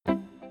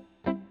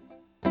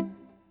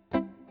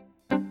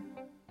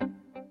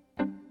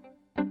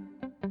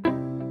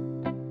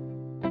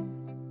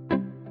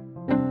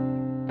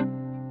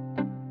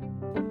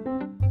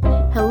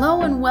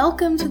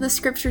welcome to the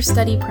Scripture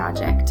Study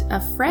Project,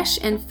 a fresh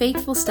and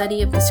faithful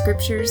study of the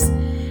Scriptures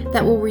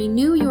that will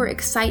renew your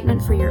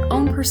excitement for your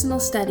own personal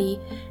study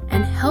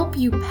and help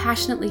you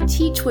passionately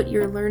teach what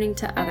you're learning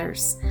to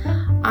others.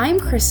 I'm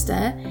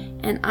Krista,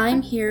 and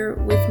I'm here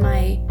with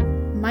my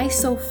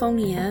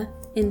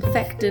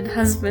misophonia-infected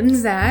husband,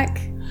 Zach.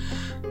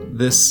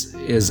 This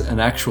is an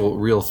actual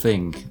real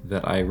thing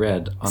that I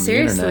read on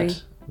the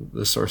internet,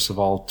 the source of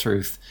all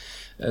truth.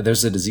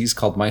 There's a disease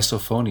called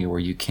misophonia where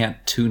you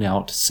can't tune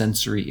out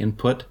sensory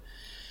input.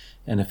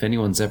 And if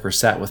anyone's ever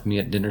sat with me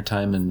at dinner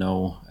time and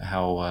know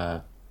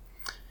how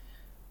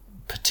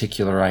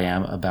particular I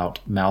am about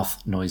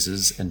mouth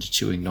noises and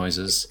chewing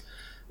noises,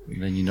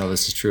 then you know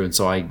this is true. And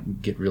so I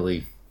get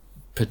really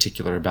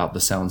particular about the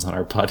sounds on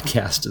our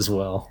podcast as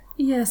well.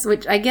 Yes,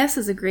 which I guess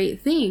is a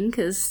great thing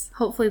because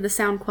hopefully the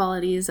sound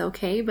quality is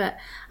okay. But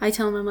I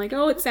tell him, I'm like,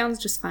 oh, it sounds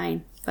just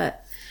fine.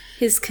 But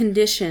his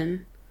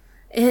condition...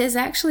 it has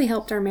actually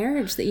helped our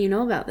marriage that you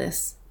know about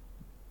this.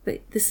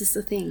 But this is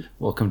the thing.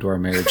 Welcome to our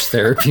marriage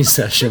therapy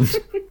session.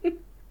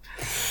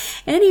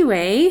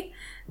 Anyway,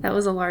 that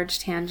was a large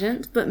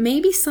tangent. But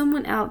maybe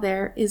someone out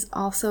there has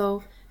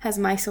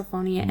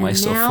misophonia. And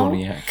now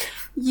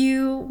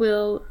you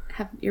will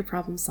have your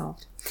problem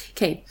solved.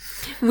 Okay,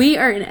 we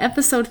are in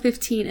episode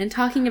 15 and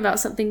talking about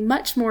something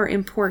much more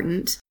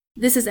important.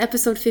 This is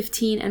episode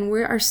 15 and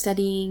we are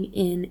studying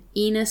in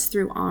Enos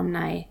through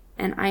Omni.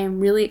 And I am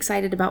really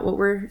excited about what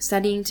we're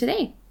studying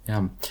today.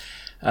 Yeah.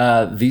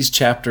 These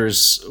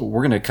chapters,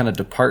 we're going to kind of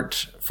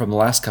depart from the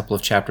last couple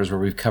of chapters where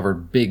we've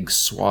covered big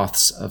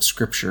swaths of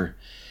Scripture.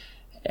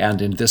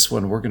 And in this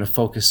one, we're going to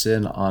focus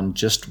in on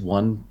just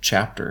one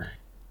chapter.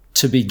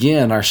 To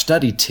begin, our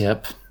study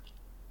tip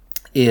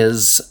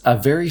is a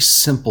very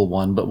simple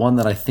one, but one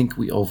that I think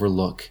we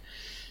overlook.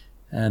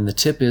 And the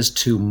tip is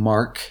to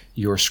mark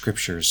your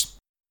Scriptures.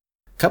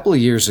 A couple of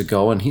years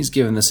ago, and he's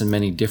given this in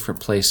many different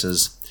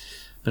places,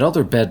 but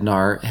Elder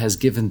Bednar has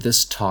given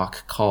this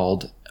talk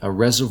called A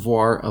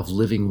Reservoir of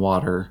Living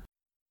Water.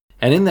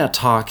 And in that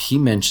talk, he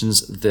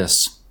mentions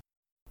this.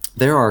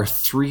 There are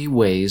 3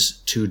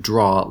 ways to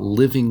draw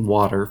living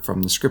water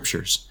from the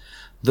Scriptures.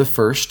 The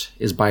first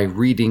is by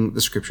reading the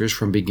Scriptures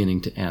from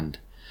beginning to end.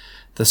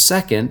 The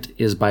second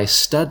is by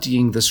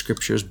studying the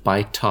Scriptures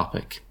by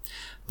topic.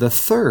 The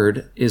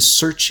third is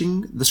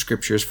searching the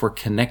Scriptures for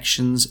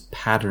connections,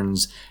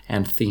 patterns,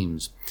 and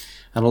themes.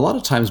 And a lot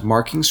of times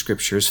marking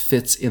Scriptures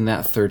fits in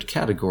that third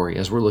category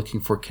as we're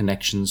looking for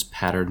connections,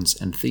 patterns,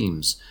 and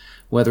themes.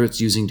 Whether it's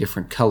using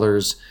different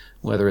colors,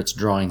 whether it's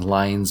drawing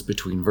lines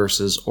between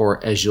verses,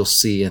 or as you'll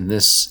see in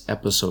this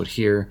episode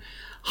here,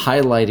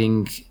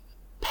 highlighting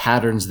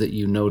patterns that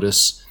you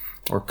notice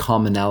or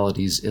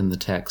commonalities in the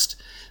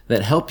text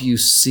that help you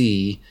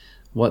see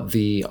what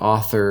the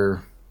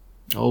author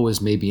is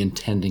maybe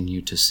intending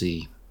you to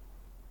see.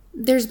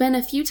 There's been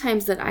a few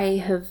times that I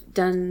have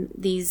done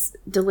these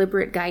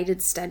deliberate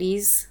guided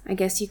studies, I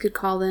guess you could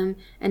call them,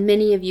 and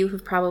many of you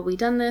have probably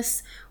done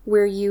this,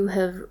 where you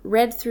have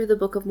read through the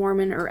Book of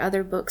Mormon or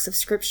other books of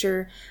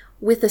Scripture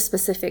with a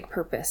specific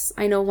purpose.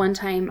 I know one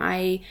time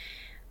I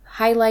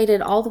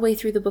highlighted all the way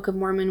through the Book of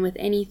Mormon with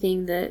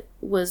anything that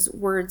was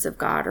words of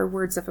God or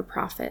words of a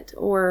prophet,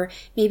 or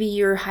maybe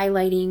you're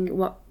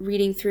highlighting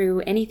reading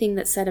through anything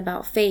that's said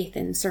about faith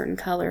in certain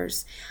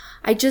colors.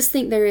 I just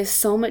think there is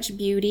so much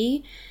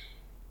beauty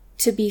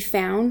to be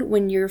found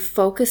when you're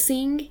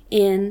focusing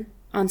in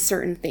on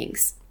certain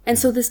things. And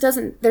so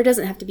there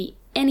doesn't have to be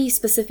any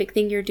specific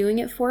thing you're doing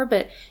it for,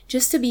 but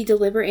just to be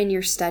deliberate in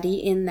your study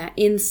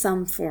in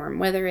some form,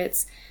 whether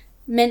it's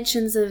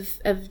mentions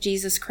of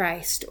Jesus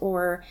Christ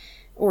or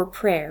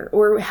prayer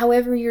or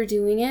however you're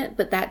doing it,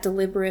 but that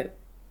deliberate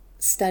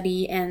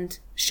study and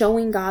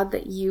showing God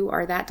that you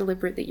are that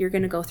deliberate that you're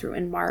going to go through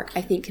and mark,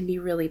 I think can be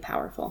really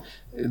powerful.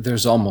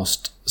 There's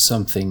almost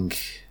something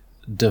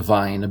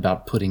divine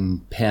about putting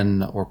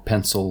pen or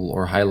pencil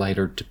or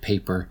highlighter to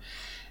paper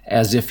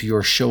as if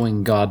you're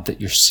showing God that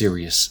you're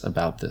serious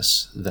about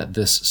this, that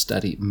this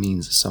study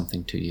means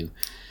something to you.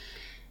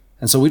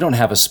 And so we don't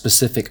have a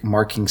specific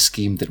marking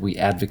scheme that we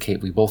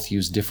advocate. We both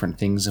use different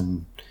things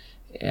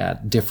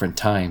at different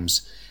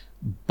times,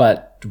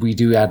 but we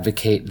do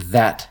advocate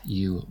that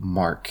you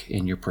mark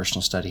in your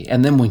personal study.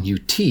 And then when you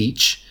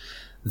teach,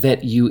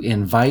 that you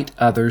invite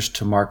others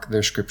to mark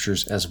their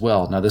Scriptures as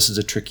well. Now, this is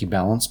a tricky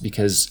balance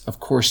because, of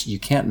course, you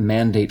can't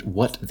mandate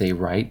what they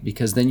write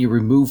because then you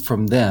remove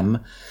from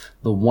them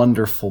the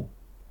wonderful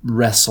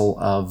wrestle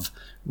of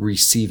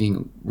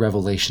receiving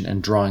revelation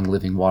and drawing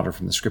living water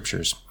from the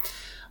Scriptures.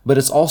 But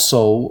it's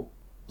also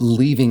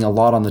leaving a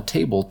lot on the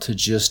table to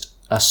just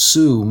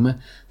assume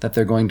that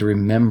they're going to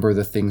remember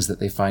the things that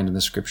they find in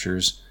the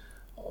Scriptures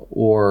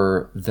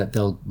or that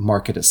they'll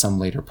mark it at some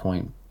later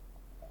point.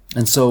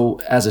 And so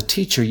as a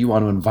teacher, you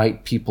want to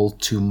invite people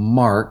to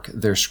mark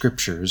their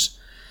Scriptures,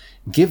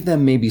 give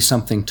them maybe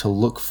something to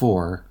look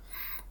for,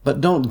 but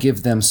don't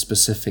give them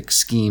specific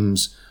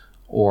schemes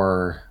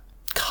or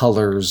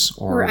colors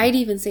or I'd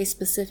even say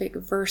specific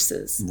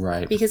verses.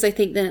 Right. Because I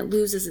think then it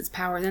loses its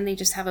power. Then they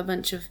just have a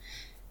bunch of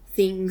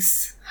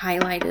things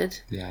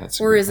highlighted. Yeah, that's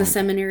or as a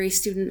seminary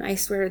student, I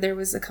swear there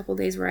was a couple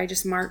days where I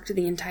just marked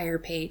the entire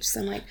page.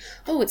 So I'm like,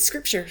 oh, it's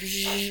scripture.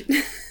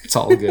 It's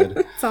all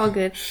good. It's all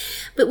good.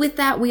 But with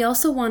that, we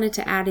also wanted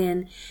to add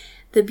in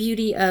the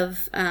beauty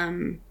of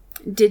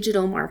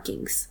digital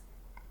markings.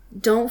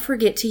 Don't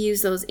forget to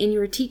use those in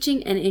your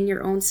teaching and in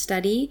your own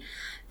study.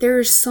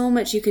 There's so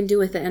much you can do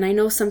with it. And I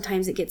know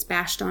sometimes it gets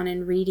bashed on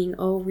in reading.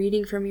 Oh,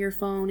 reading from your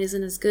phone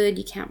isn't as good.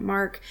 You can't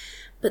mark.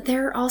 But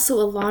there are also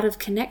a lot of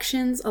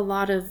connections, a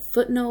lot of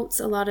footnotes,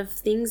 a lot of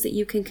things that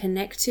you can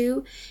connect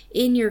to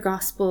in your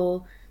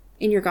gospel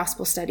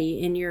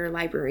study, in your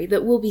library,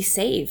 that will be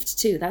saved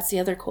too. That's the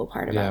other cool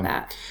part about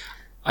that.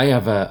 I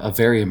have a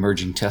very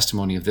emerging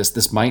testimony of this.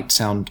 This might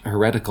sound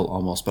heretical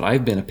almost, but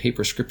I've been a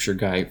paper scripture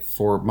guy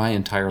for my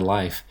entire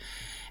life.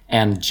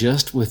 And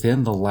just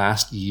within the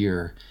last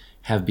year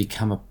have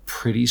become a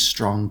pretty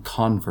strong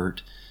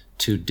convert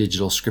to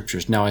digital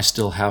scriptures. Now I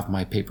still have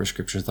my paper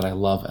scriptures that I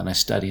love and I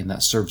study, and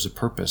that serves a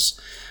purpose.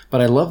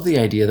 But I love the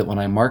idea that when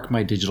I mark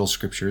my digital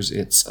scriptures,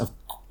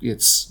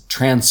 it's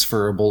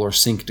transferable or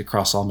synced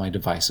across all my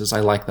devices. I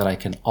like that I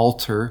can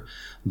alter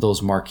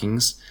those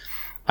markings.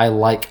 I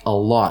like a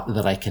lot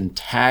that I can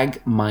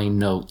tag my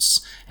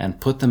notes and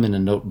put them in a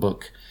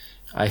notebook.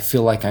 I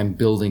feel like I'm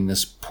building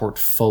this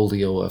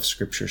portfolio of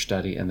scripture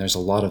study, and there's a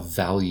lot of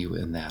value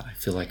in that. I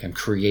feel like I'm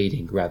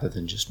creating rather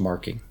than just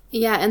marking.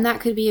 Yeah, and that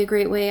could be a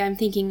great way. I'm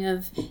thinking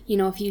of,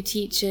 if you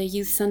teach a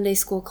youth Sunday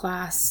school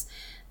class,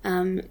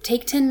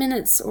 take 10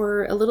 minutes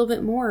or a little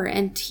bit more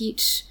and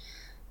teach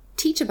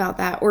about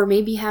that, or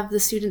maybe have the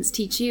students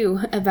teach you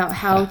about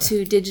how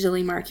to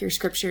digitally mark your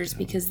scriptures,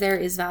 because there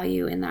is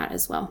value in that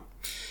as well.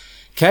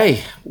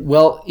 Okay,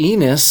 well,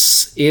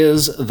 Enos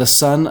is the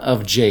son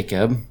of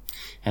Jacob,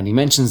 and he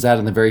mentions that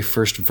in the very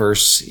first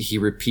verse. He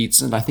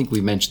repeats, and I think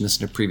we mentioned this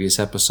in a previous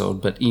episode,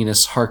 but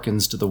Enos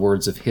hearkens to the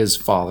words of his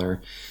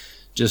father,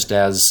 just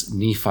as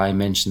Nephi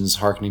mentions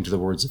hearkening to the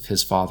words of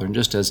his father, and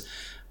just as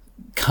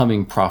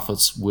coming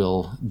prophets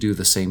will do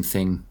the same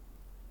thing.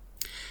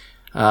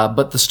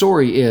 But the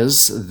story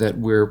is that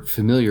we're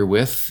familiar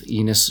with.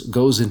 Enos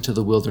goes into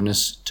the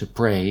wilderness to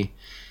pray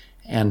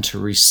and to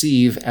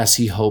receive, as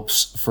he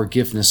hopes,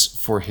 forgiveness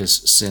for his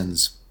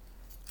sins.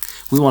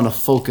 We want to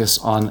focus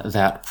on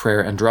that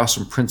prayer and draw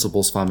some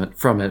principles from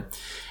it,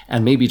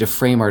 and maybe to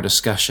frame our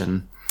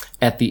discussion.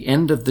 At the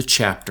end of the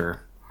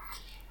chapter,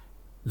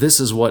 this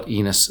is what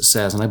Enos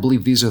says, and I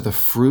believe these are the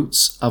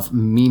fruits of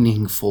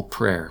meaningful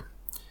prayer.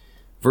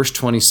 Verse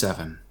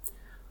 27,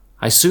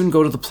 I soon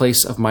go to the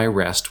place of my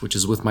rest, which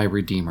is with my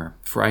Redeemer,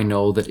 for I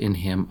know that in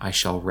him I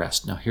shall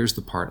rest. Now here's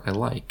the part I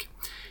like.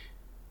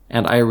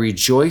 And I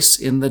rejoice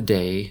in the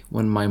day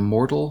when my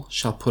mortal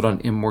shall put on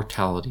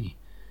immortality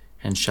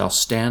and shall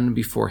stand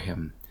before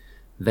him.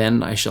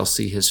 Then I shall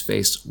see his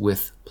face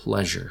with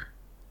pleasure.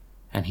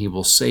 And he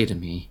will say to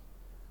me,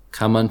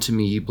 Come unto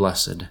me, ye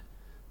blessed.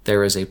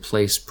 There is a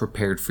place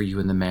prepared for you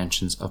in the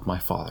mansions of my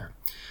Father.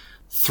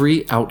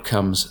 3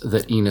 outcomes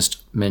that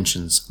Enos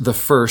mentions. The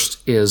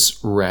first is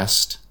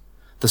rest.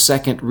 The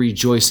second,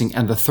 rejoicing.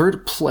 And the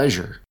third,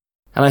 pleasure.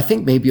 And I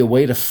think maybe a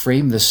way to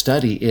frame the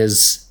study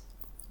is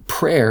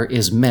prayer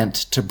is meant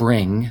to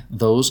bring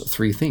those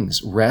 3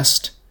 things: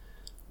 rest,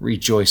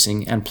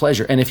 rejoicing, and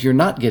pleasure. And if you're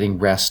not getting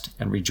rest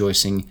and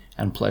rejoicing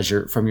and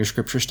pleasure from your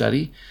scripture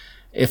study,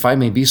 if I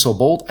may be so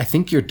bold, I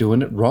think you're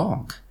doing it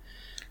wrong.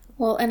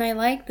 Well, and I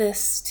like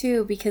this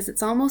too, because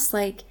it's almost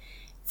like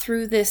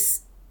through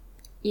this,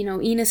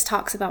 Enos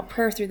talks about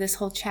prayer through this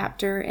whole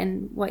chapter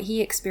and what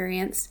he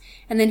experienced.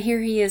 And then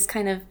here he is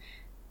kind of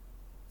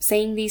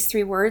saying these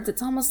 3 words.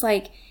 It's almost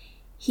like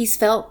he's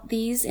felt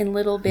these in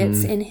little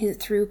bits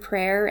through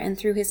prayer and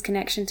through his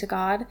connection to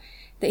God,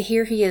 that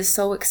here he is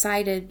so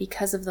excited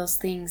because of those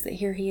things, that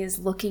here he is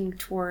looking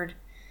toward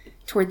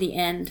the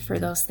end for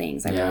those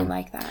things. I really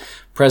like that.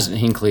 President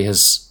Hinckley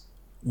has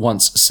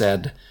once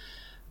said,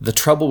 the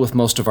trouble with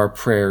most of our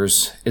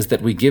prayers is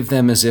that we give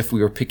them as if we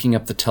were picking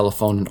up the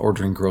telephone and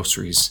ordering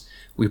groceries.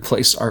 We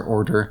place our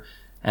order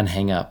and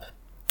hang up.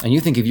 And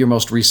you think of your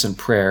most recent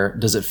prayer,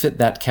 does it fit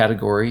that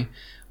category?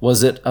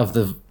 Was it of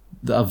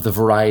the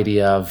variety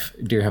of,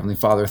 Dear Heavenly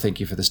Father, thank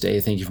you for this day.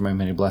 Thank you for my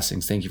many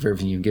blessings. Thank you for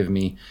everything you've given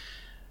me.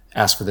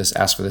 Ask for this,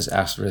 ask for this,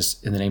 ask for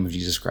this. In the name of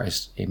Jesus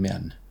Christ,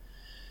 amen.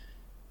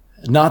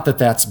 Not that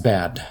that's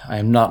bad. I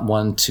am not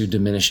one to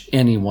diminish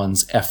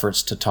anyone's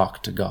efforts to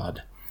talk to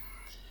God.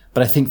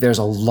 But I think there's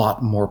a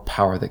lot more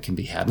power that can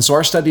be had. And so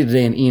our study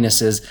today in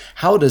Enos is,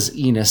 how does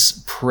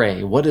Enos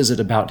pray? What is it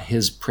about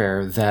his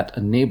prayer that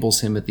enables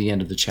him at the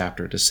end of the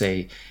chapter to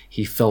say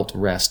he felt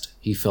rest,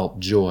 he felt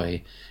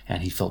joy,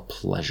 and he felt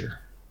pleasure?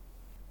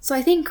 So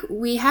I think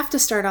we have to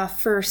start off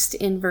first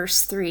in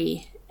verse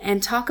 3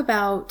 and talk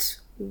about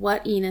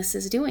what Enos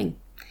is doing.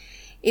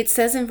 It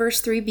says in verse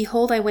 3,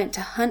 Behold, I went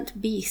to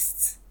hunt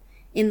beasts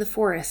in the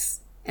forests,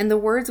 and the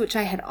words which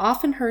I had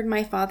often heard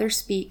my father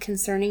speak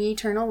concerning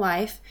eternal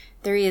life,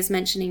 there he is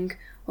mentioning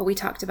what we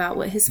talked about,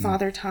 what his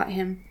father taught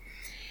him,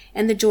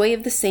 and the joy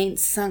of the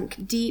saints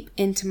sunk deep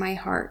into my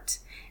heart,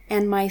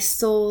 and my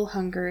soul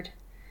hungered,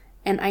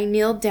 and I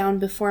kneeled down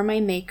before my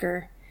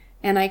Maker,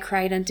 and I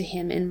cried unto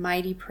him in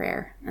mighty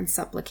prayer and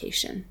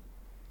supplication.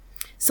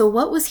 So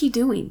what was he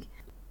doing?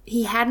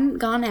 He hadn't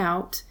gone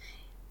out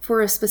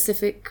for a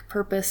specific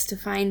purpose to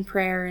find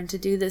prayer and to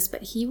do this,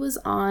 but it was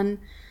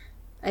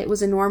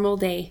a normal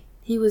day.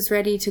 He was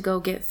ready to go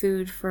get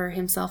food for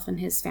himself and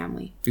his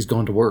family. He's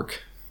going to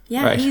work.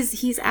 Yeah, right.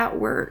 He's at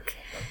work.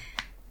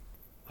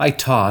 I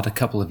taught a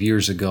couple of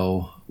years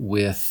ago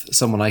with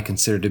someone I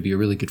consider to be a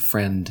really good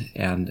friend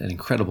and an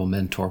incredible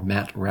mentor,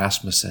 Matt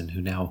Rasmussen,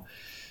 who now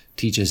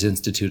teaches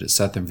Institute at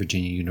Southern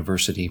Virginia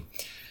University.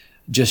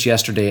 Just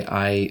yesterday,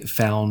 I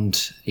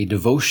found a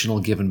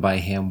devotional given by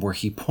him where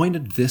he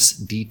pointed this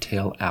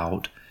detail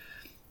out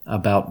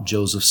about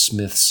Joseph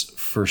Smith's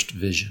first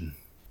vision.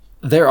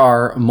 There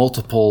are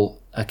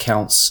multiple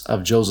accounts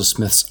of Joseph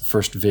Smith's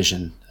first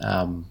vision,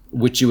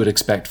 which you would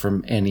expect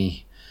from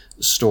any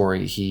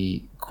story.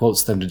 He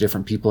quotes them to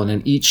different people, and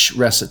in each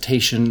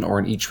recitation or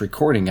in each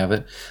recording of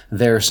it,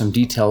 there are some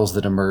details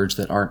that emerge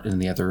that aren't in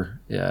the other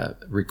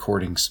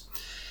recordings.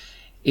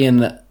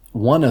 In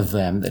one of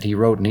them that he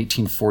wrote in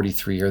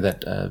 1843, or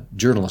that a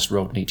journalist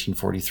wrote in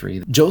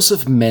 1843,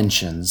 Joseph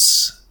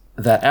mentions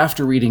that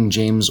after reading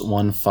James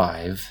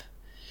 1:5,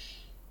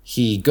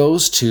 he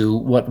goes to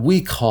what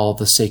we call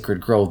the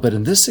sacred grove. But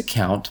in this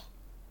account,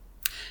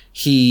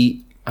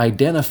 he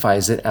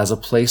identifies it as a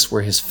place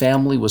where his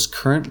family was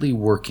currently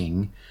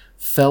working,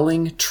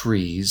 felling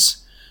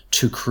trees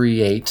to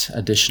create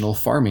additional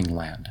farming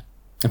land.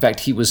 In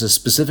fact, he was as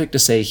specific to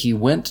say he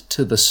went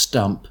to the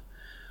stump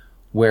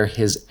where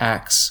his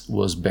axe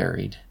was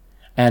buried.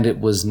 And it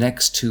was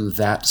next to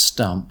that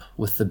stump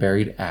with the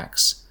buried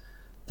axe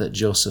that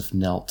Joseph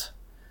knelt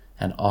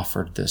and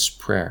offered this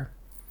prayer.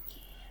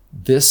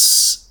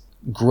 This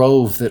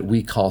grove that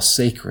we call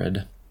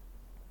sacred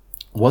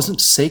wasn't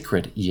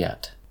sacred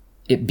yet.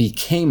 It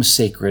became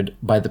sacred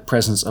by the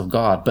presence of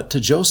God. But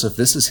to Joseph,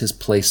 this is his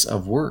place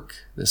of work.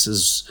 This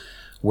is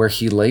where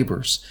he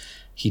labors.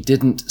 He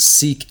didn't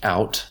seek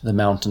out the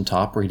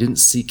mountaintop, or he didn't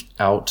seek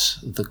out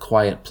the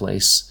quiet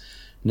place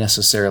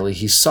necessarily.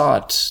 He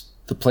sought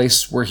the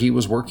place where he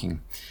was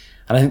working.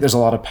 And I think there's a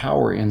lot of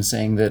power in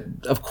saying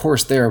that, of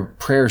course, there are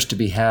prayers to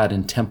be had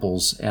in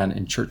temples and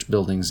in church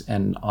buildings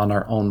and on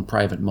our own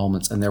private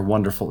moments, and they're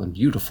wonderful and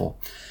beautiful.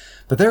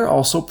 But there are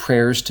also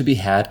prayers to be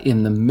had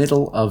in the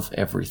middle of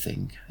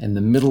everything, in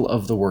the middle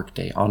of the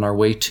workday, on our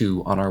way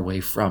to, on our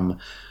way from,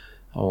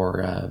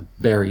 or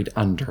buried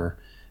under,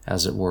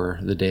 as it were,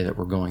 the day that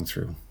we're going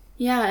through.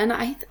 Yeah, and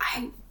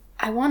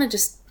I want to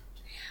just,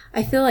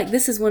 I feel like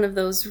this is one of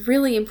those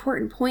really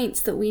important points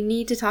that we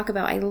need to talk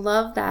about. I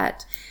love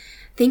that,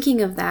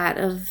 thinking of that,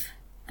 of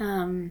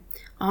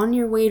on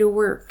your way to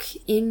work,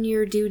 in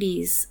your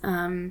duties,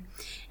 and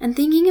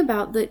thinking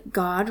about that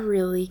God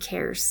really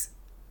cares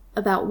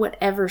about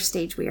whatever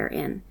stage we are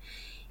in.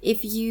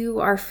 If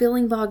you are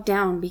feeling bogged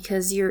down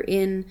because you're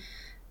in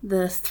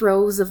the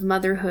throes of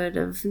motherhood,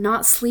 of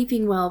not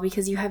sleeping well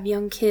because you have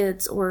young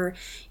kids, or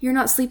you're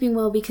not sleeping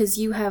well because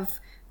you have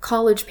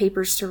college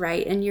papers to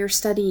write and you're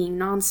studying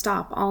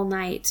nonstop all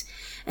night,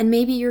 and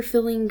maybe you're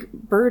feeling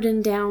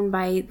burdened down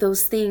by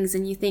those things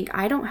and you think,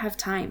 I don't have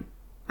time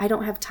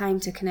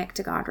to connect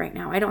to God right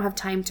now. I don't have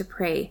time to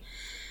pray.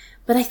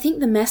 But I think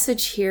the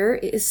message here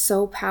is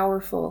so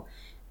powerful.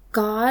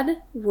 God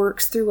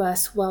works through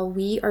us while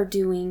we are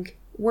doing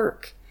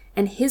work,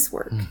 and his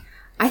work.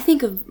 I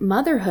think of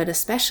motherhood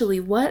especially.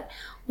 What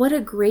a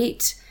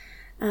great,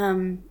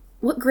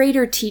 what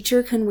greater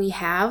teacher can we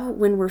have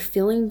when we're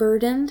feeling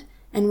burdened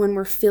and when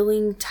we're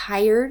feeling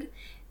tired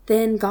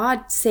than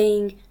God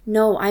saying,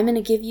 no, I'm going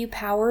to give you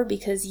power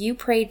because you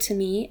prayed to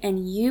me,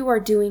 and you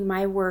are doing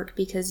my work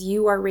because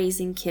you are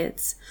raising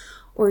kids,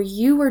 or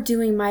you are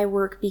doing my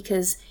work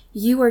because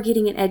you are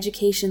getting an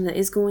education that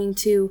is going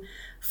to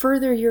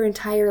further your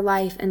entire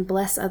life and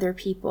bless other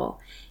people.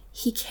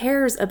 He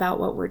cares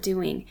about what we're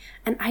doing.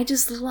 And I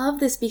just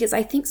love this because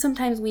I think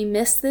sometimes we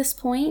miss this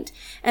point,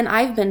 and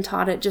I've been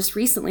taught it just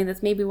recently.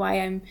 That's maybe why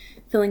I'm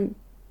feeling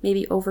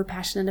maybe over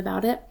passionate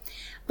about it.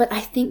 But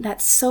I think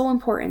that's so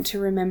important to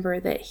remember,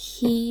 that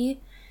he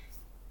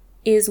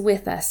is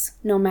with us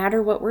no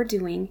matter what we're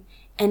doing.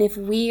 And if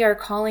we are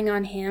calling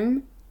on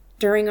him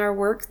during our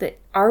work, that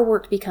our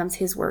work becomes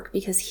his work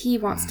because he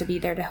wants to be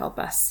there to help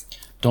us.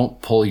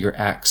 Don't pull your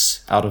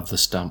axe out of the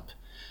stump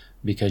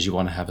because you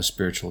want to have a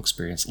spiritual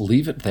experience.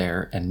 Leave it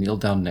there and kneel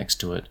down next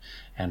to it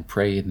and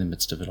pray in the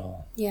midst of it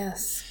all.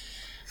 Yes.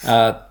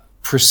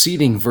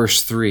 Preceding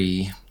verse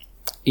 3,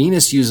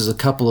 Enos uses a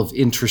couple of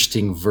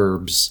interesting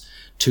verbs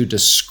to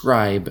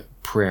describe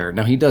prayer.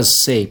 Now, he does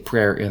say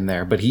prayer in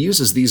there, but he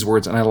uses these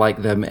words, and I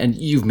like them, and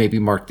you've maybe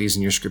marked these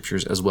in your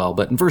scriptures as well.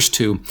 But in verse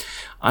 2,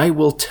 I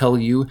will tell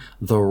you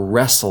the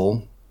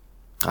wrestle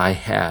I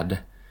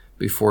had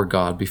before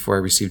God before I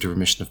received a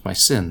remission of my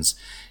sins.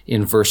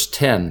 In verse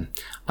 10,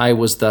 I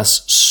was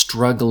thus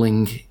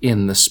struggling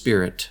in the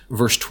Spirit.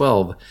 Verse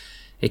 12,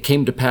 it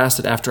came to pass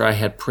that after I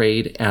had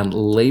prayed and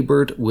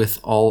labored with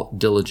all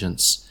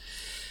diligence.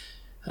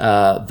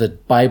 The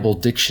Bible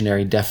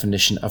dictionary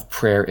definition of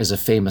prayer is a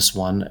famous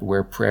one,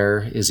 where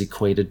prayer is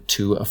equated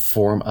to a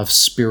form of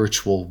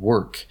spiritual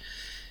work.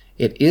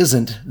 It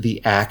isn't the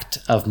act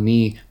of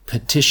me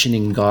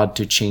petitioning God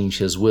to change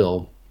his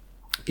will.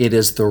 It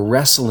is the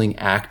wrestling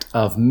act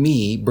of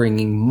me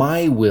bringing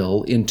my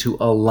will into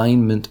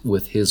alignment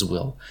with his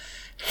will.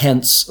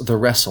 Hence the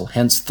wrestle,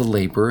 hence the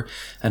labor,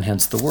 and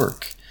hence the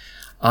work.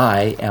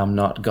 I am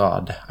not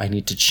God. I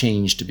need to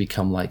change to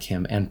become like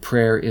him, and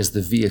prayer is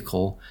the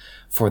vehicle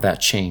for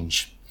that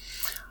change.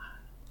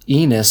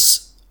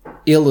 Enos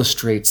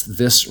illustrates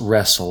this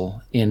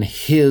wrestle in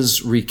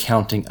his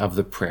recounting of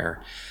the prayer.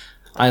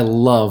 I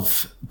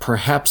love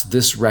perhaps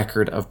this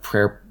record of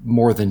prayer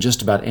more than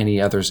just about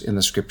any others in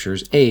the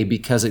scriptures. A,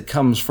 because it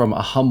comes from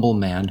a humble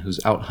man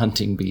who's out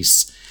hunting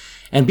beasts,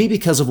 and B,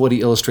 because of what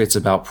he illustrates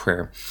about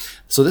prayer.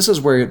 So this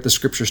is where the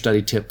scripture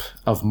study tip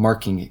of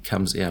marking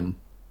comes in.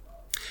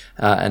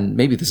 And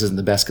maybe this isn't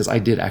the best, because I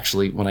did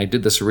actually, when I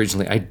did this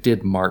originally, I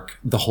did mark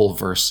the whole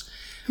verse.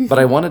 But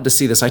I wanted to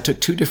see this. I took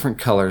 2 different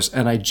colors,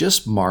 and I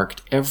just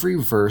marked every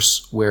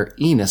verse where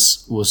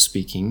Enos was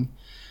speaking.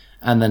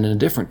 And then in a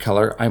different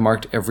color, I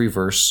marked every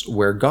verse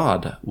where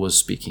God was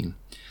speaking.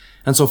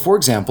 And so, for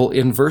example,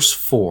 in verse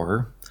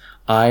 4,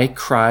 I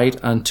cried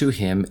unto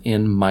him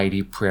in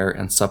mighty prayer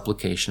and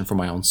supplication for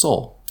my own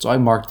soul. So I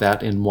marked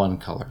that in one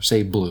color,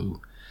 say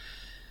blue.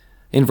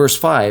 In verse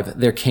 5,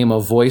 there came a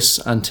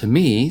voice unto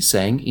me,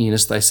 saying,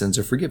 Enos, thy sins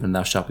are forgiven,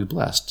 thou shalt be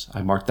blessed.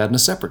 I marked that in a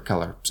separate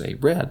color, say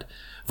red.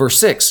 Verse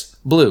 6,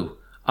 blue.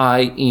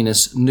 I,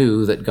 Enos,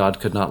 knew that God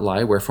could not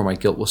lie, wherefore my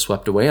guilt was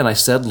swept away. And I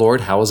said,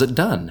 Lord, how is it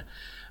done?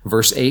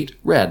 Verse 8,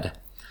 red.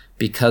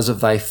 Because of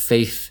thy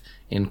faith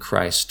in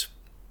Christ.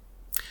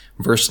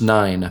 Verse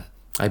 9,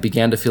 I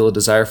began to feel a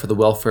desire for the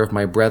welfare of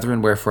my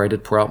brethren, wherefore I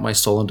did pour out my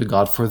soul unto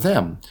God for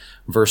them.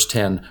 Verse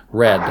 10,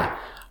 red.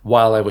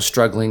 While I was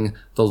struggling,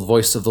 the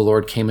voice of the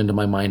Lord came into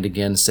my mind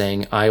again,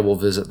 saying, I will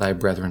visit thy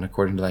brethren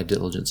according to thy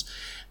diligence.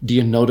 Do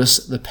you notice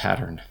the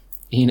pattern?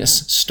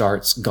 Enos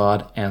starts,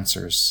 God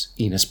answers.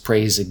 Enos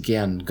prays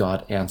again,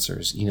 God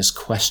answers. Enos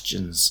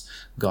questions,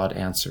 God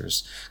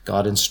answers.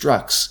 God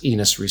instructs,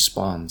 Enos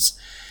responds.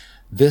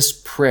 This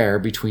prayer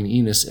between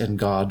Enos and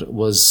God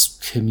was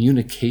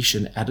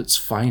communication at its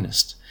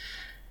finest.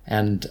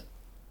 And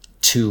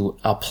to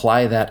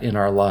apply that in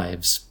our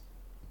lives,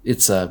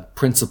 it's a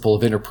principle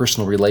of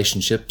interpersonal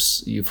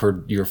relationships. You've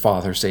heard your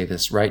father say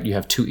this, right? You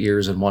have 2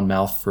 ears and 1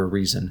 mouth for a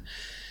reason.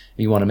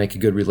 You want to make a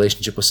good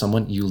relationship with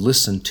someone, you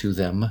listen to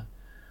them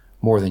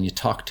more than you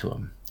talk to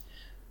them.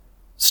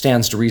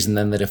 Stands to reason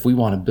then that if we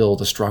want to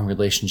build a strong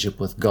relationship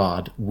with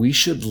God, we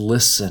should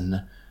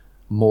listen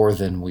more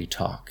than we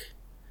talk.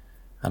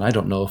 And I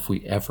don't know if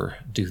we ever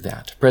do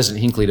that.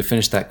 President Hinckley, to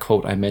finish that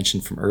quote I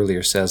mentioned from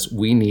earlier, says,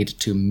 we need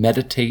to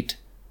meditate,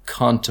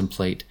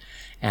 contemplate,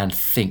 and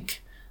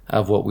think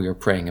of what we are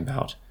praying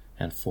about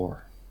and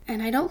for.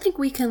 And I don't think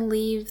we can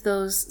leave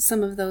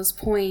some of those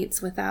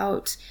points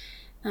without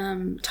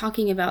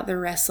talking about the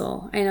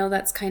wrestle. I know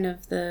that's kind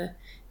of the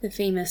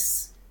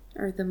famous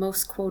or the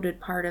most quoted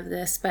part of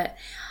this, but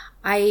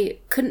I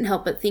couldn't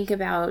help but think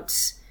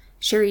about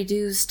Sherry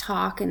Dew's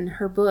talk in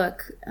her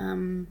book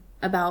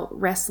about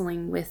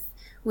wrestling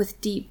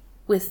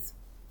with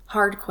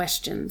hard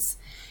questions.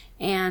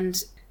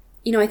 And,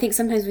 I think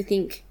sometimes we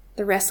think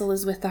the wrestle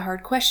is with the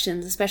hard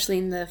questions, especially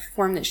in the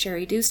form that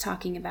Sherry Dew's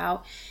talking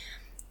about.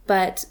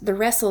 But the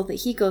wrestle that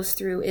he goes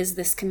through is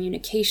this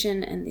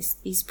communication and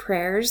these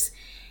prayers.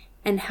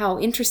 And how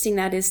interesting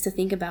that is to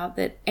think about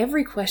that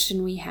every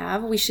question we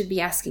have, we should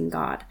be asking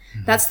God.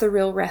 Mm-hmm. That's the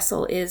real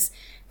wrestle, is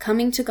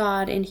coming to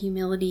God in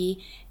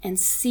humility and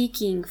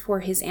seeking for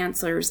his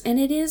answers. And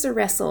it is a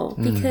wrestle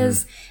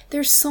because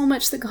there's so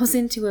much that goes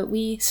into it.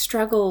 We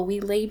struggle,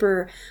 we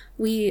labor.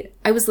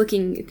 I was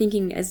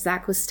thinking as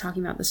Zach was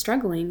talking about the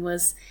struggling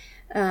was,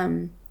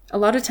 a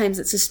lot of times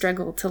it's a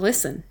struggle to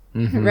listen,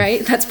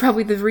 right? That's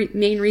probably the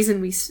main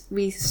reason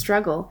we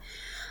struggle.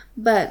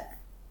 But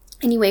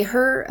anyway,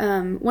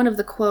 her one of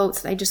the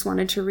quotes that I just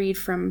wanted to read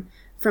from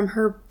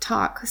her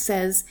talk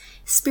says,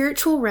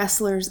 spiritual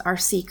wrestlers are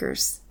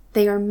seekers.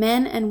 They are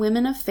men and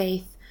women of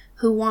faith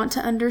who want to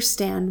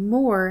understand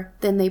more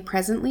than they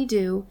presently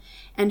do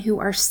and who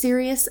are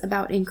serious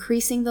about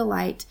increasing the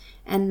light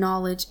and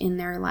knowledge in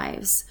their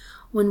lives.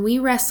 When we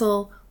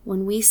wrestle,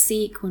 when we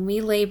seek, when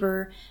we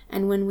labor,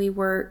 and when we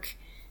work,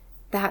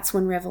 that's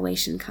when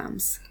revelation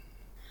comes.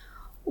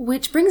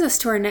 Which brings us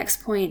to our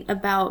next point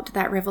about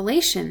that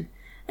revelation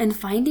and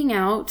finding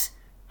out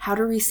how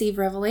to receive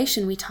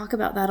revelation. We talk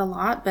about that a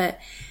lot, but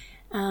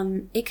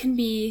it can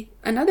be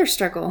another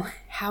struggle.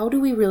 How do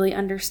we really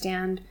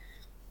understand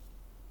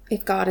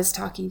if God is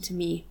talking to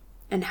me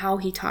and how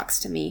he talks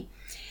to me?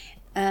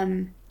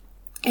 And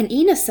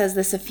Enos says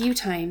this a few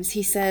times.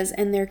 He says,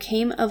 and there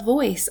came a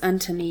voice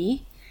unto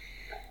me.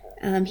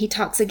 He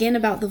talks again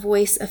about the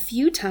voice a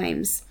few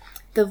times.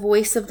 The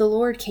voice of the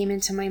Lord came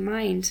into my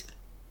mind.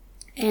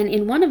 And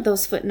in one of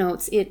those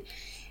footnotes, it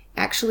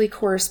actually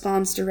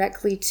corresponds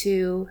directly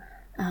to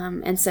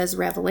and says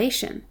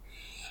revelation.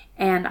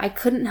 And I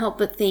couldn't help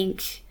but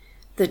think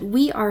that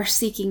we are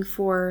seeking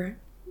for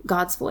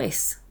God's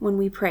voice when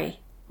we pray.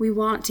 We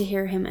want to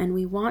hear him and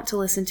we want to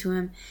listen to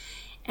him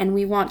and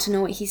we want to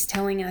know what he's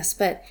telling us.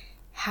 But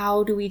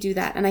how do we do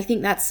that? And I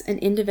think that's an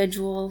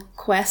individual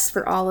quest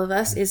for all of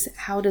us, is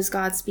how does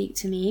God speak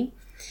to me?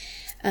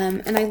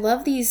 And I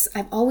love these.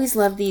 I've always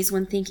loved these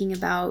when thinking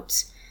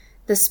about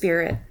the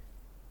Spirit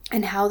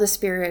and how the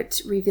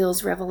Spirit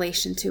reveals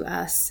revelation to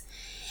us.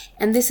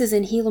 And this is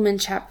in Helaman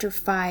chapter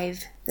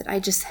 5 that I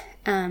just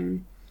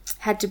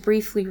had to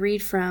briefly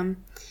read from.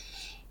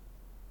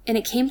 And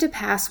it came to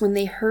pass when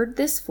they heard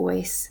this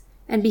voice,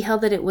 and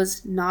beheld that it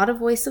was not a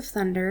voice of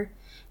thunder,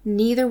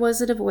 neither was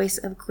it a voice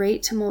of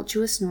great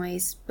tumultuous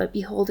noise, but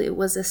behold, it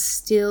was a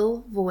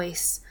still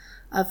voice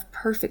of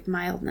perfect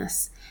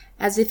mildness,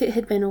 as if it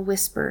had been a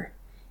whisper,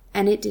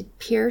 and it did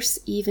pierce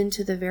even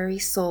to the very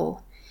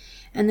soul.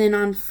 And then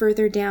on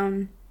further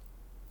down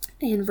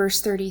in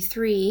verse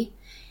 33,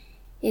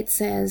 it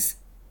says,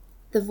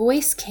 the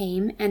voice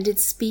came and did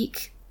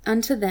speak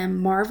unto them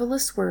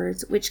marvelous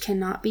words, which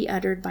cannot be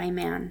uttered by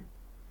man.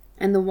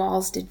 And the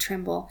walls did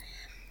tremble.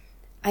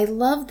 I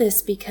love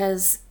this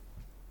because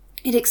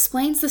it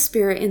explains the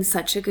Spirit in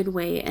such a good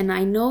way. And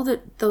I know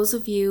that those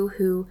of you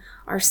who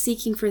are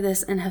seeking for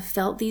this and have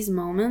felt these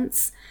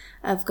moments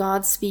of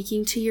God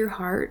speaking to your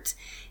heart,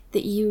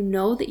 that you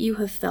know that you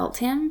have felt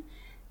him,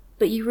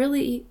 but you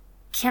really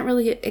can't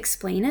really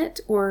explain it.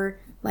 Or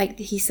like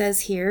he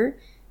says here,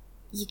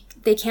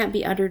 they can't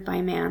be uttered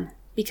by man,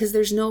 because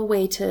there's no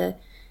way to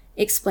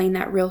explain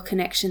that real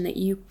connection that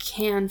you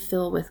can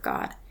feel with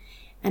God.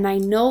 And I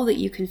know that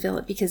you can feel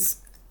it because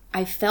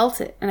I felt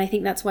it. And I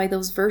think that's why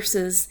those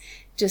verses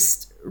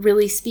just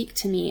really speak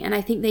to me. And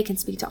I think they can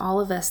speak to all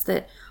of us,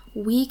 that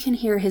we can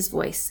hear his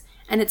voice.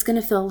 And it's going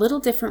to feel a little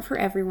different for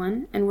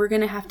everyone. And we're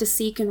going to have to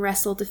seek and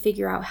wrestle to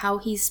figure out how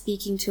he's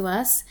speaking to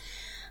us.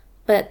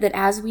 But that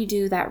as we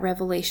do, that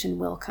revelation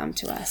will come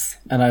to us.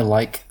 And I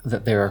like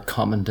that there are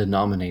common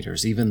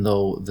denominators, even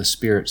though the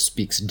Spirit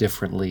speaks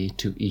differently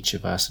to each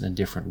of us and in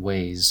different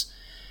ways.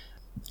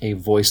 A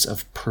voice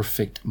of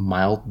perfect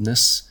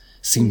mildness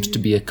seems to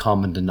be a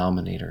common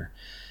denominator.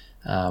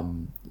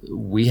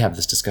 We have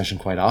this discussion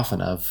quite often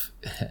of,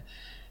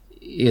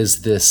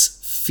 is this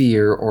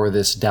fear or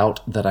this doubt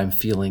that I'm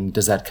feeling,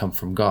 does that come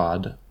from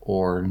God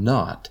or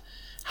not?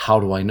 How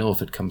do I know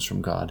if it comes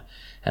from God?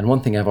 And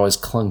one thing I've always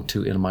clung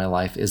to in my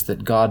life is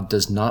that God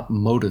does not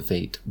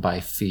motivate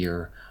by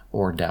fear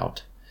or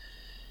doubt.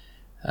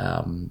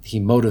 He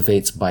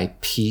motivates by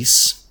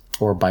peace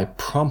or by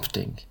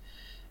prompting.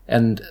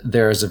 And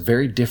there is a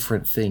very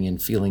different thing in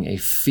feeling a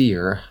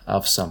fear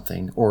of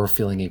something or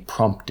feeling a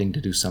prompting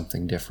to do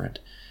something different.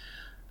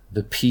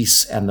 The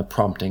peace and the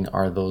prompting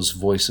are those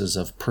voices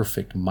of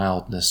perfect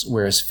mildness,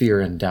 whereas fear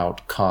and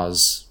doubt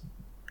cause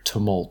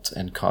tumult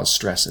and cause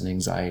stress and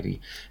anxiety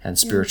and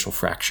spiritual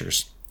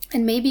fractures.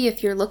 And maybe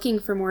if you're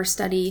looking for more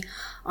study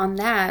on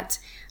that,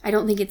 I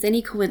don't think it's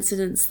any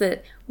coincidence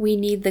that we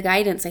need the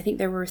guidance. I think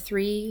there were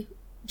 3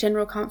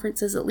 general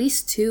conferences, at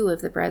least 2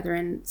 of the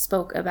brethren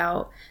spoke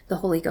about the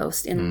Holy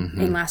Ghost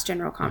in last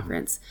general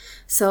conference.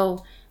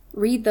 So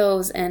read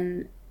those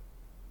and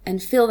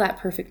feel that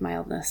perfect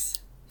mildness.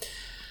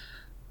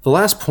 The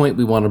last point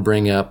we want to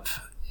bring up,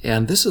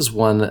 and this is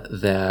one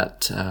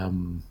that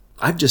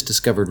I've just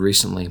discovered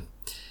recently.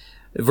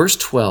 Verse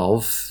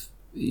 12,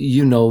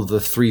 you know the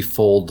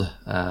threefold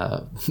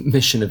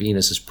mission of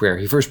Enos' prayer.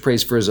 He first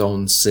prays for his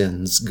own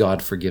sins.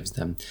 God forgives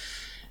them.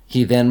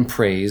 He then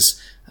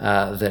prays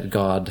that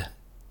God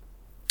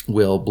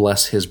will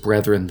bless his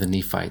brethren, the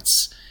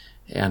Nephites,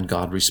 and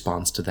God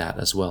responds to that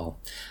as well.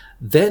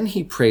 Then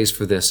he prays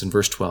for this in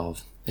verse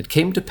 12. It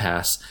came to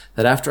pass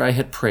that after I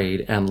had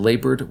prayed and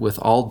labored with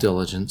all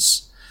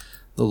diligence,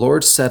 the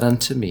Lord said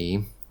unto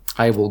me,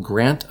 I will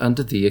grant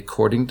unto thee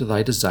according to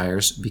thy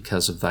desires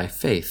because of thy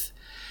faith.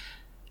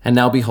 And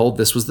now behold,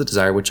 this was the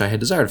desire which I had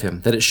desired of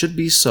him, that it should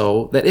be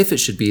so, that if it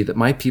should be that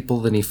my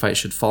people the Nephites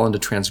should fall into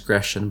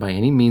transgression by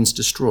any means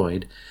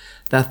destroyed,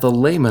 that the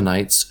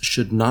Lamanites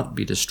should not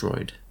be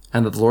destroyed,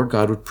 and that the Lord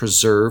God would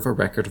preserve a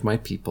record of my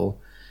people,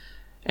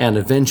 and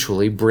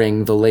eventually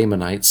bring the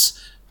Lamanites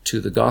to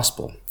the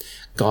gospel.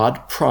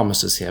 God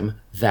promises him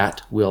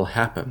that will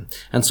happen.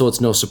 And so it's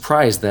no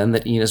surprise then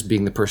that Enos,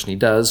 being the person he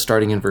does,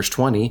 starting in verse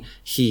 20,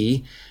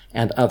 he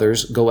and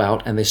others go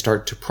out and they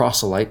start to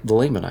proselyte the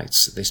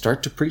Lamanites. They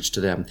start to preach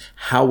to them.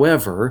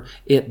 However,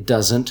 it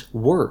doesn't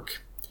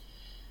work.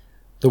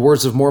 The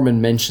Words of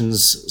Mormon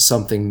mentions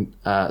something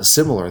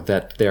similar,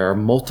 that there are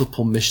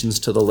multiple missions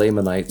to the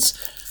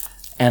Lamanites,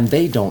 and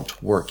they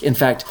don't work. In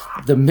fact,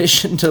 the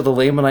mission to the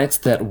Lamanites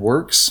that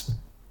works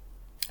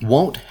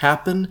won't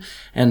happen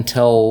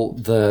until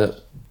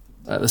the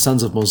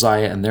sons of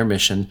Mosiah and their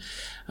mission,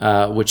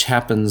 which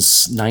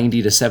happens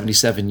 90 to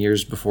 77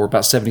 years before,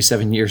 about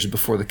 77 years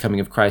before the coming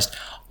of Christ,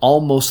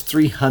 almost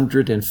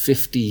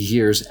 350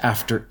 years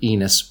after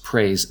Enos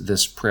prays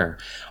this prayer.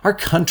 Our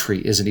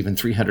country isn't even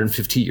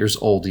 350 years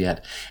old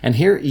yet. And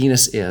here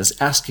Enos is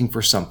asking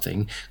for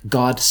something.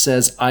 God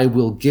says, I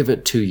will give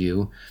it to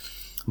you,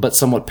 but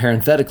somewhat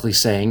parenthetically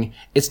saying,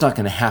 it's not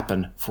going to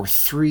happen for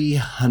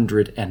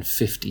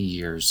 350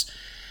 years.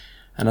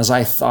 And as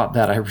I thought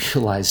that, I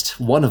realized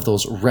one of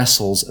those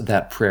wrestles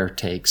that prayer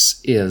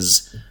takes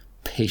is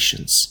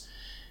patience.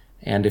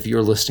 And if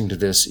you're listening to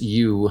this,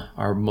 you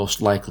are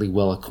most likely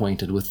well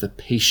acquainted with the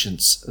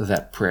patience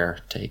that prayer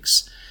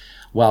takes.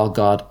 While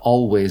God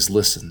always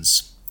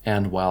listens,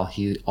 and while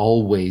he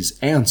always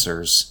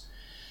answers,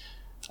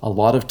 a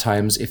lot of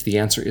times if the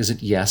answer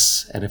isn't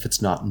yes, and if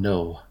it's not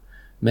no,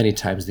 many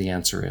times the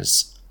answer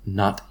is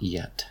not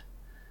yet,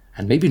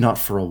 and maybe not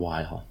for a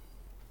while.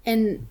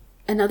 And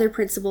another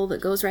principle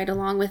that goes right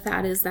along with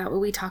that is that what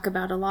we talk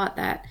about a lot,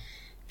 that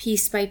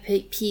piece by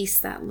piece,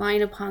 that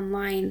line upon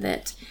line,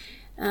 that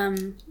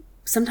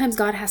sometimes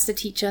God has to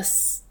teach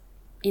us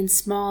in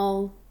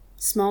small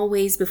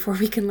ways before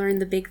we can learn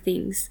the big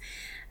things.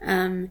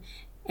 And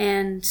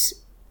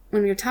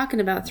when we were talking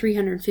about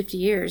 350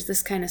 years,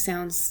 this kind of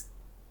sounds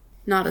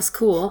not as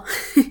cool.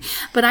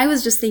 But I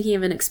was just thinking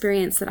of an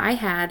experience that I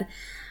had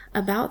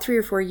about 3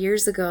 or 4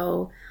 years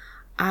ago.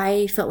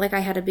 I felt like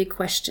I had a big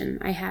question.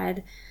 I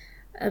had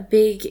a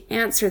big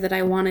answer that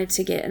I wanted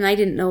to get, and I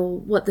didn't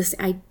know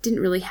I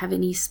didn't really have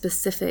any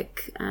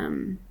specific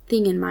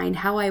thing in mind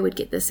how I would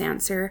get this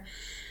answer.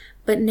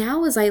 But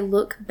now as I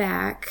look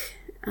back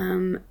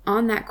on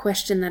that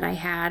question that I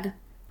had,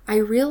 I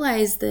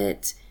realized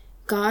that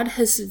God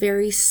has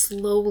very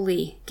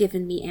slowly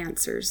given me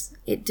answers.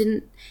 It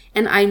didn't,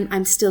 and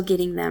I'm still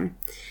getting them.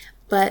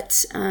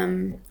 But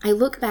I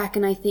look back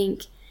and I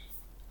think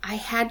I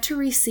had to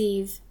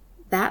receive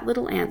that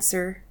little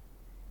answer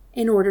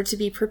in order to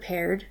be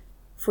prepared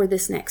for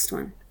this next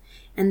one.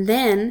 And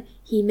then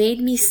he made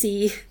me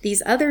see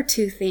these other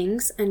 2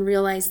 things and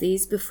realize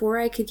these before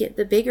I could get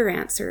the bigger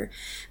answer,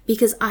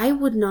 because I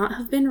would not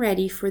have been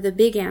ready for the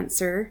big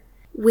answer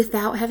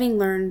without having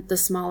learned the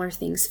smaller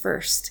things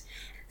first.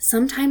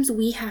 Sometimes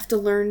we have to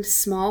learn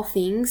small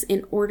things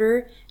in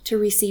order to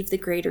receive the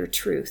greater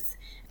truth.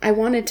 I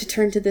wanted to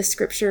turn to this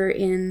scripture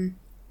in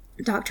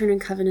Doctrine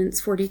and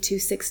Covenants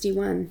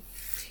 42:61.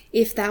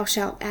 If thou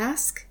shalt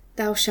ask,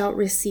 thou shalt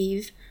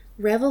receive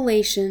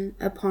revelation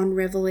upon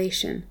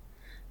revelation,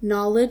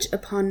 knowledge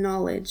upon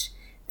knowledge,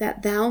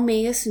 that thou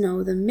mayest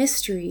know the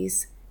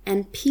mysteries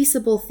and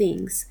peaceable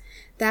things,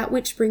 that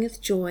which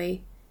bringeth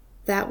joy,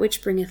 that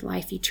which bringeth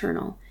life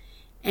eternal.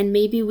 And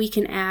maybe we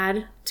can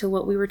add to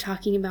what we were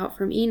talking about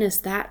from Enos,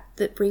 that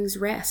brings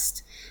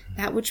rest,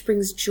 that which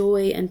brings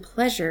joy and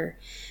pleasure,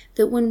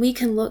 that when we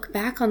can look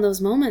back on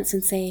those moments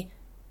and say,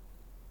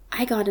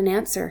 I got an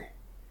answer.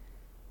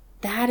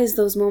 That is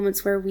those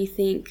moments where we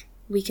think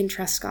we can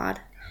trust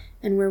God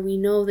and where we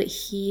know that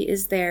he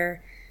is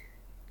there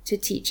to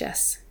teach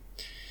us.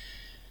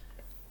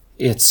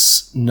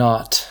 It's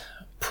not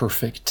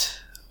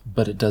perfect,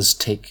 but it does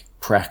take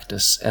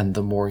practice. And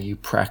the more you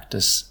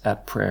practice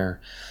at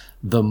prayer,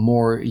 the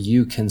more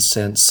you can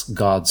sense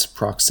God's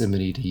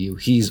proximity to you.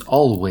 He's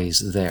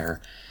always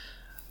there.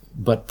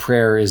 But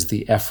prayer is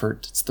the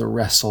effort, it's the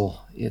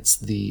wrestle, it's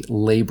the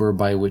labor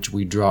by which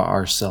we draw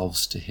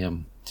ourselves to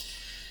him.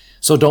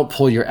 So don't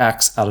pull your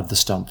axe out of the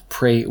stump.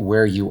 Pray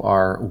where you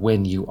are,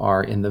 when you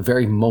are, in the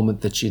very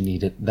moment that you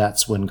need it.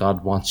 That's when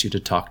God wants you to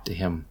talk to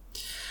him.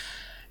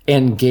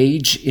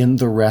 Engage in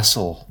the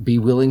wrestle. Be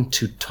willing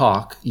to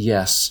talk,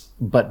 yes,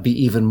 but be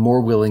even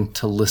more willing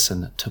to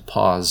listen, to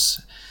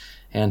pause,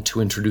 and to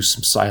introduce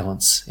some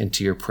silence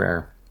into your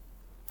prayer.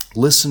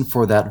 Listen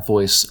for that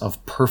voice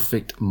of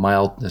perfect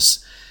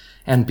mildness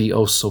and be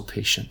oh so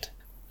patient.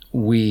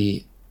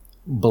 We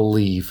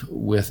believe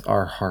with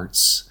our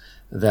hearts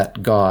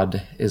that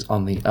God is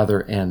on the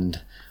other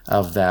end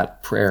of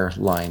that prayer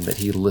line, that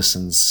he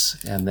listens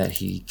and that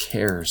he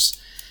cares.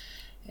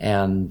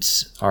 And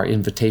our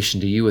invitation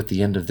to you at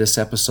the end of this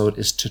episode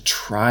is to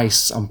try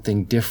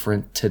something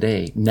different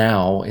today,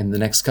 now, in the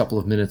next couple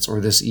of minutes or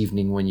this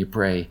evening when you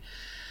pray,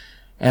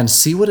 and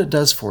see what it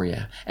does for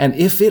you. And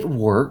if it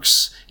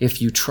works,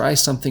 if you try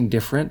something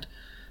different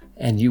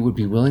and you would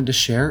be willing to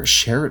share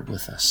it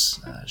with us.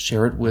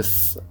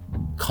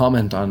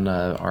 Comment on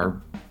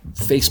our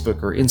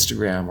Facebook or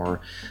Instagram,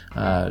 or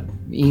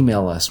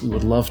email us. We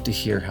would love to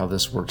hear how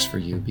this works for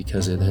you,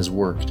 because it has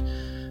worked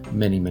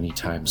many, many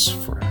times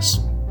for us.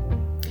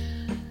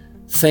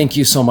 Thank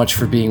you so much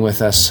for being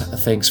with us.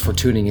 Thanks for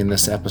tuning in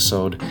this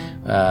episode.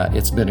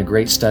 It's been a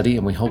great study,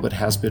 and we hope it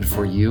has been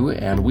for you,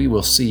 and we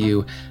will see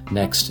you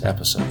next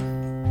episode.